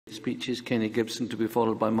speeches. Kenny Gibson, to be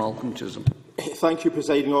followed by Malcolm Chisholm. Thank you,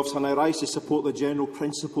 Presiding Officer. I rise to support the general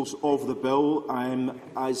principles of the bill. I am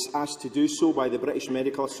asked to do so by the British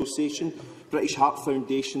Medical Association, British Heart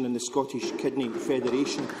Foundation and the Scottish Kidney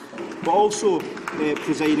Federation. But also,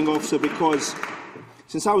 Presiding Officer, because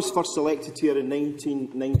since I was first elected here in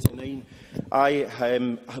 1999, I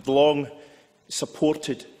have long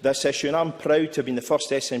supported this issue, and I'm proud to have been the first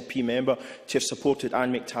SNP member to have supported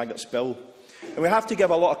Anne McTaggart's bill. And we have to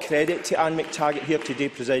give a lot of credit to Anne McTaggart here today,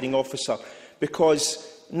 Presiding Officer, because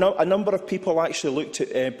a number of people actually looked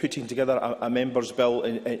at putting together a member's bill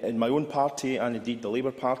in my own party and indeed the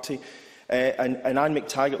Labour Party, and Anne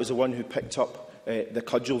McTaggart was the one who picked up the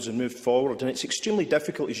cudgels and moved forward. And it's extremely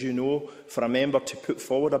difficult, as you know, for a member to put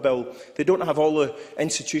forward a bill. They don't have all the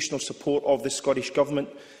institutional support of the Scottish Government,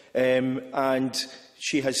 and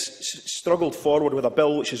she has struggled forward with a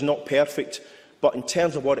bill which is not perfect, but in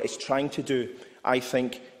terms of what it is trying to do, I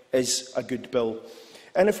think is a good bill.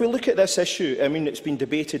 And if we look at this issue, I mean, it's been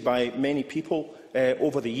debated by many people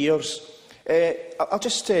over the years. I'll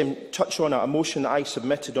just touch on a motion that I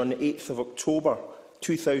submitted on the 8th of October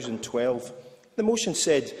 2012. The motion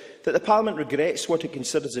said that the Parliament regrets what it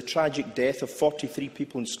considers the tragic death of 43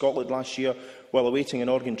 people in Scotland last year while awaiting an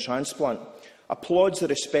organ transplant, applauds the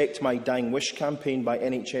Respect My Dying Wish campaign by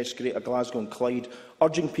NHS Greater Glasgow and Clyde,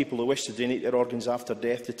 urging people who wish to donate their organs after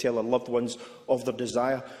death to tell their loved ones of their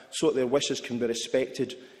desire so that their wishes can be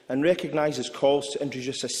respected, and recognises calls to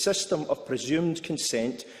introduce a system of presumed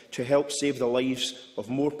consent to help save the lives of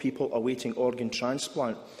more people awaiting organ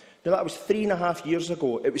transplant. Now, that was 3.5 years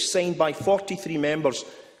ago. It was signed by 43 members,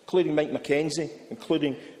 including Mike McKenzie,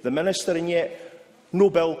 including the Minister, and yet no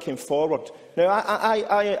bill came forward. Now,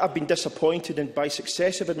 I have been disappointed by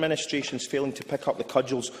successive administrations failing to pick up the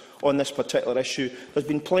cudgels on this particular issue. There's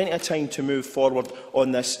been plenty of time to move forward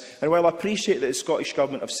on this. And while I appreciate that the Scottish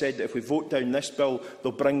Government have said that if we vote down this bill,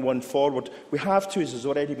 they'll bring one forward, we have to, as has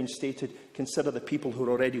already been stated, consider the people who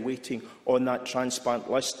are already waiting on that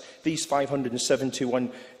transplant list, these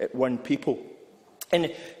 571 people.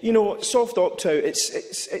 And, you know, soft opt-out,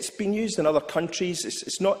 it's been used in other countries.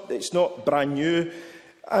 It's not brand new.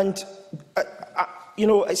 And, you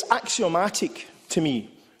know, it's axiomatic to me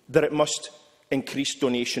that it must increase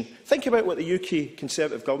donation. Think about what the UK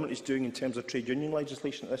Conservative Government is doing in terms of trade union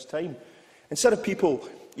legislation at this time. Instead of people,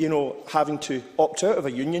 you know, having to opt out of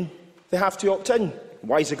a union, they have to opt in.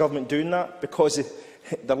 Why is the government doing that? Because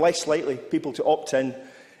they're less likely people to opt in,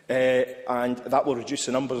 and that will reduce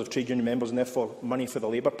the numbers of trade union members and therefore money for the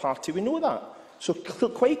Labour Party. We know that. So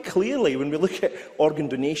quite clearly, when we look at organ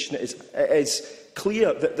donation, it is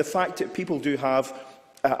clear that the fact that people do have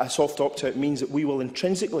a soft opt-out means that we will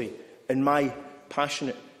intrinsically, in my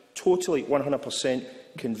passionate, totally 100%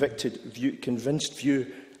 convinced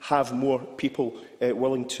view, have more people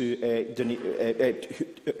willing to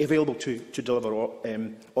available to deliver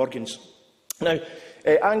organs. Now,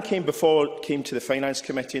 Anne came to the Finance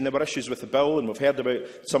Committee, and there were issues with the bill, and we've heard about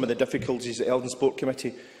some of the difficulties at the Health and Sport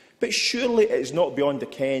Committee. But surely it is not beyond the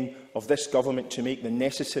ken of this government to make the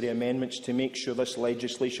necessary amendments to make sure this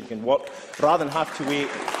legislation can work, rather than have to wait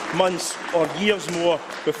months or years more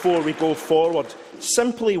before we go forward.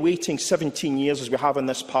 Simply waiting 17 years, as we have in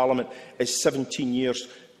this Parliament, is 17 years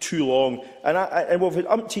too long. And we've had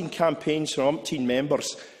umpteen campaigns from umpteen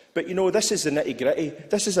members. But, you know, this is the nitty-gritty.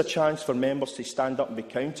 This is a chance for members to stand up and be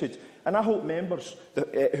counted. And I hope members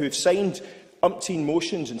who have signed umpteen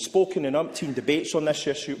motions and spoken in umpteen debates on this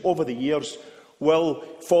issue over the years will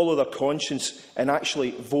follow their conscience and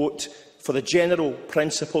actually vote for the general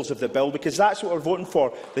principles of the bill, because that's what we're voting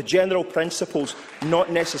for, the general principles,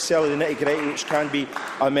 not necessarily the nitty-gritty which can be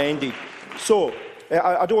amended. So,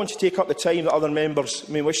 I don't want to take up the time that other members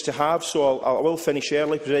may wish to have, so I will finish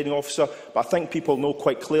early, Presiding Officer, but I think people know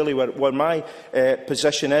quite clearly where my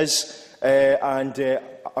position is, and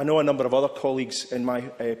I know a number of other colleagues in my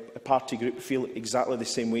party group feel exactly the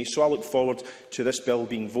same way, so I look forward to this bill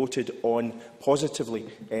being voted on positively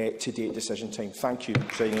today at decision time. Thank you,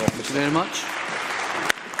 Presiding Officer. Thank you very much.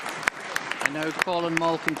 I now call on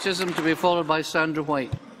Malcolm Chisholm, to be followed by Sandra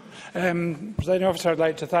White. Presiding Officer, I would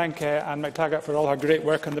like to thank Anne McTaggart for all her great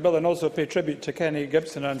work on the bill, and also pay tribute to Kenny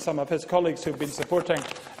Gibson and some of his colleagues who have been supporting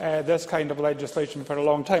this kind of legislation for a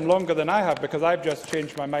long time, longer than I have, because I have just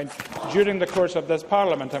changed my mind during the course of this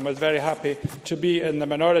Parliament and was very happy to be in the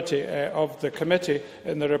minority of the committee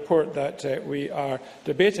in the report that we are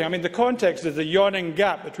debating. I mean, the context is the yawning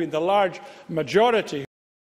gap between the large majority